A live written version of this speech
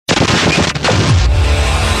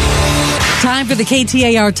Time for the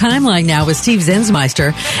KTAR Timeline now with Steve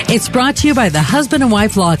Zinsmeister. It's brought to you by the Husband and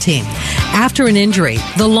Wife Law Team. After an injury,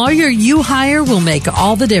 the lawyer you hire will make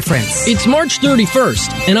all the difference. It's March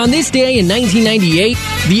 31st, and on this day in 1998,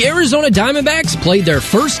 the Arizona Diamondbacks played their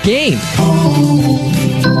first game.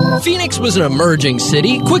 Phoenix was an emerging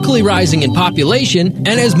city, quickly rising in population,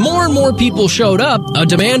 and as more and more people showed up, a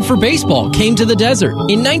demand for baseball came to the desert.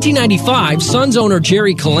 In 1995, Suns owner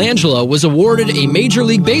Jerry Colangelo was awarded a Major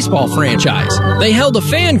League Baseball franchise. They held a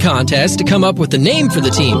fan contest to come up with a name for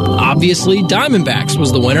the team. Obviously, Diamondbacks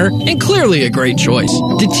was the winner, and clearly a great choice.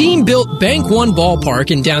 The team built Bank One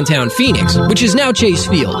Ballpark in downtown Phoenix, which is now Chase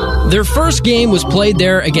Field. Their first game was played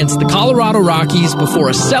there against the Colorado Rockies before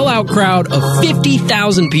a sellout crowd of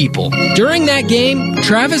 50,000 people. During that game,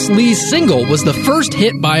 Travis Lee's single was the first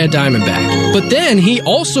hit by a Diamondback. But then he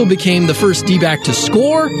also became the first D-back to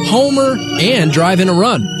score, homer, and drive in a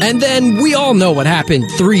run. And then we all know what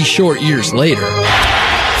happened 3 short years later.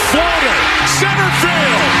 Floater, center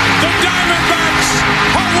field. The Diamondbacks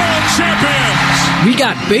are world champions. We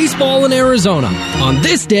got baseball in Arizona on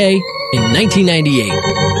this day in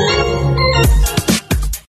 1998.